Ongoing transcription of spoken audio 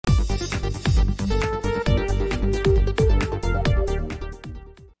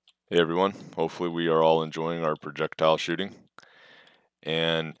Hey everyone, hopefully we are all enjoying our projectile shooting.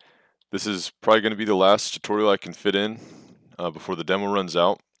 And this is probably going to be the last tutorial I can fit in before the demo runs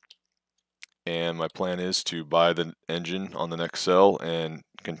out. And my plan is to buy the engine on the next sale and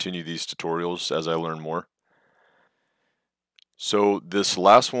continue these tutorials as I learn more. So this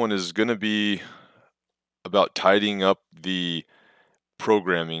last one is going to be about tidying up the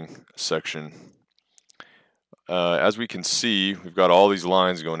programming section. As we can see, we've got all these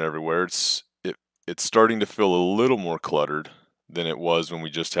lines going everywhere. It's starting to feel a little more cluttered than it was when we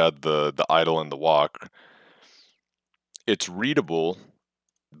just had the idle and the walk. It's readable,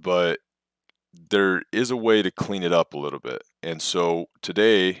 but there is a way to clean it up a little bit. And so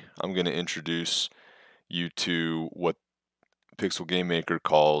today I'm going to introduce you to what Pixel Game Maker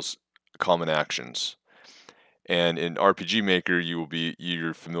calls common actions. And in RPG Maker,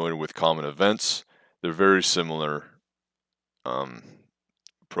 you're familiar with common events. They're very similar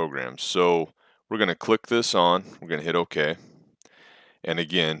programs. So we're going to click this on. We're going to hit OK. And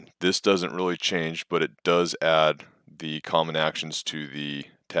again, this doesn't really change, but it does add the common actions to the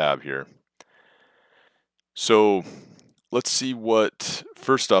tab here. So let's see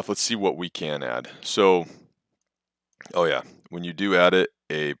first off, let's see what we can add. So, oh yeah, when you do add it,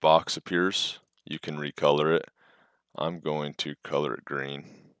 a box appears. You can recolor it. I'm going to color it green,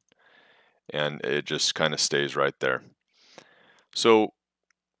 and it just kind of stays right there. So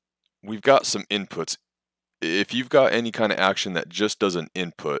we've got some inputs. If you've got any kind of action that just does an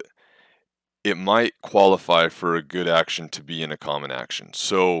input, it might qualify for a good action to be in a common action.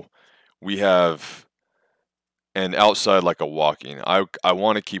 So we have an outside like a walking. I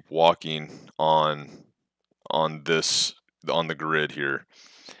want to keep walking on the grid here.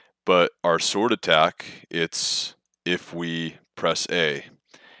 But our sword attack, it's if we press A.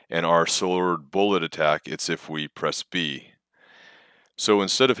 And our sword bullet attack, it's if we press B. So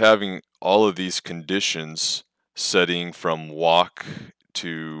instead of having all of these conditions setting from walk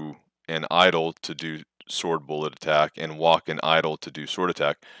to and idle to do sword bullet attack and walk and idle to do sword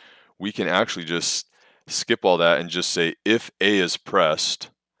attack, we can actually just skip all that and just say if A is pressed,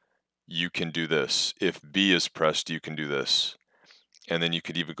 you can do this. If B is pressed, you can do this. And then you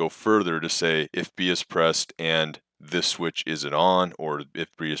could even go further to say if B is pressed and this switch isn't on, or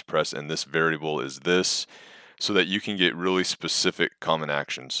if B is pressed and this variable is this, so that you can get really specific common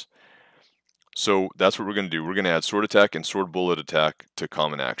actions. So that's what we're going to do. We're going to add sword attack and sword bullet attack to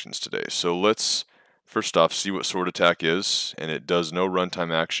common actions today. So let's first off see what sword attack is, and it does no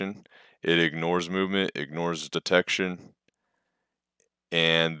runtime action. It ignores movement, ignores detection,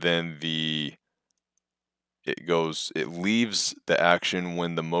 and then it leaves the action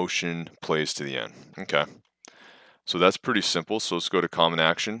when the motion plays to the end. Okay, so that's pretty simple. So let's go to common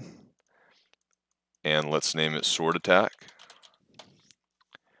action, and let's name it sword attack.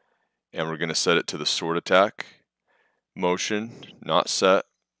 And we're going to set it to the sword attack motion, not set.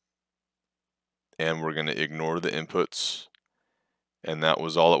 And we're going to ignore the inputs. And that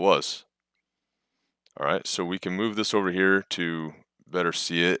was all it was. All right, so we can move this over here to better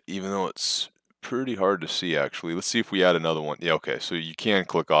see it, even though it's pretty hard to see actually. Let's see if we add another one. Yeah, okay, so you can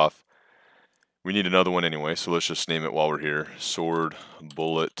click off. We need another one anyway, so let's just name it while we're here. Sword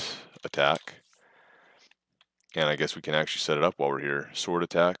bullet attack. And I guess we can actually set it up while we're here. Sword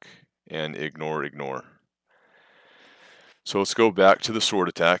attack and ignore. So let's go back to the sword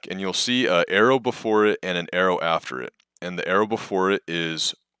attack, and you'll see an arrow before it and an arrow after it. And the arrow before it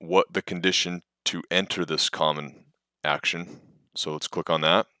is what the condition to enter this common action. So let's click on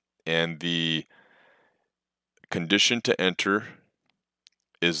that. And the condition to enter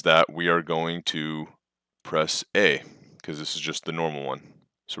is that we are going to press A, because this is just the normal one.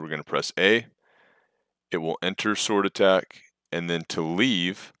 So we're going to press A. It will enter sword attack, and then to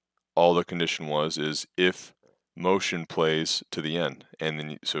leave, all the condition was is if motion plays to the end. And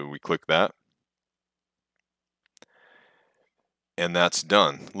then so we click that. And that's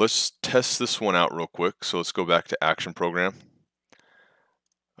done. Let's test this one out real quick. So let's go back to action program.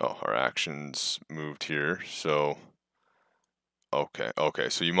 Oh, our actions moved here. So, okay.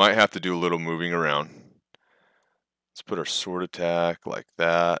 So you might have to do a little moving around. Let's put our sword attack like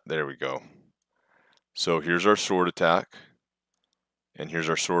that. There we go. So here's our sword attack. And here's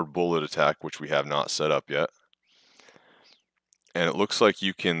our sword bullet attack, which we have not set up yet. And it looks like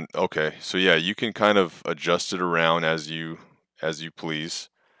you can, okay, so yeah, you can kind of adjust it around as you please.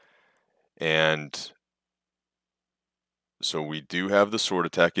 And so we do have the sword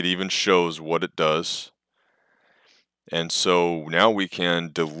attack. It even shows what it does. And so now we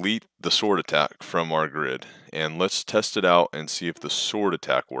can delete the sword attack from our grid. And let's test it out and see if the sword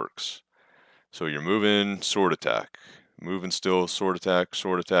attack works. So you're moving, sword attack. moving still, sword attack,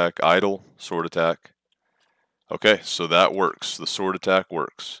 idle, sword attack. Okay, so that works. The sword attack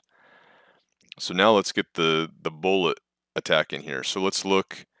works. So now let's get the bullet attack in here. So let's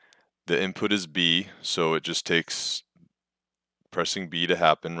look. The input is B, so it just takes pressing B to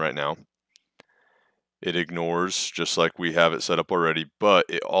happen right now. It ignores, just like we have it set up already, but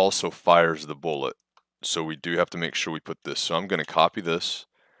it also fires the bullet. So we do have to make sure we put this. So I'm going to copy this,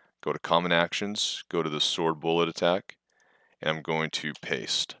 go to Common Actions, go to the sword bullet attack, and I'm going to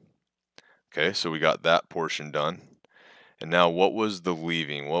paste. Okay, so we got that portion done. And now what was the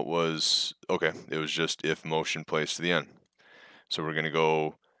leaving? What was, okay, it was just if motion plays to the end. So we're going to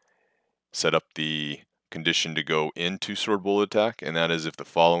go set up the condition to go into sword bullet attack, and that is if the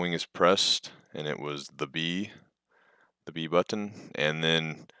following is pressed, and it was the B button, and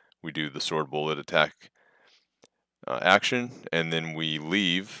then we do the sword bullet attack action, and then we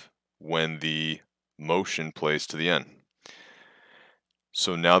leave when the motion plays to the end.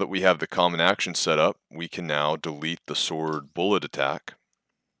 So now that we have the common action set up, we can now delete the sword bullet attack,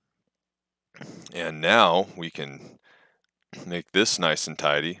 and now we can make this nice and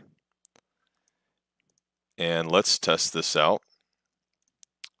tidy. And let's test this out.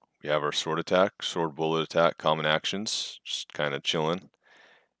 We have our sword attack, sword bullet attack, common actions, just kind of chilling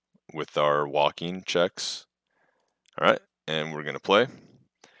with our walking checks. All right, and we're going to play,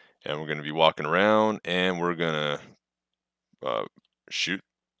 and we're going to be walking around, and we're going to shoot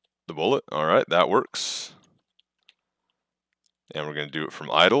the bullet. All right, that works. And we're going to do it from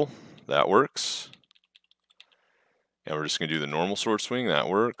idle. That works. And we're just going to do the normal sword swing. That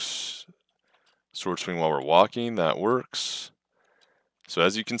works. Sword swing while we're walking. That works. So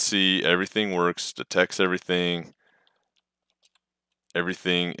as you can see, everything works, detects everything.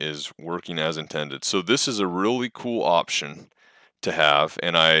 Everything is working as intended. So this is a really cool option to have,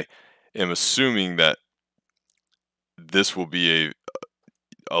 and I am assuming that this will be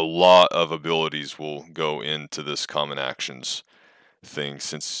a lot of abilities will go into this common actions thing,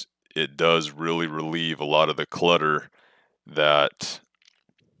 since it does really relieve a lot of the clutter that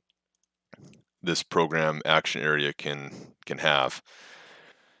this program action area can have.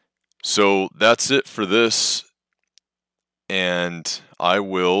 So that's it for this, and I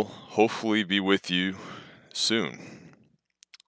will hopefully be with you soon.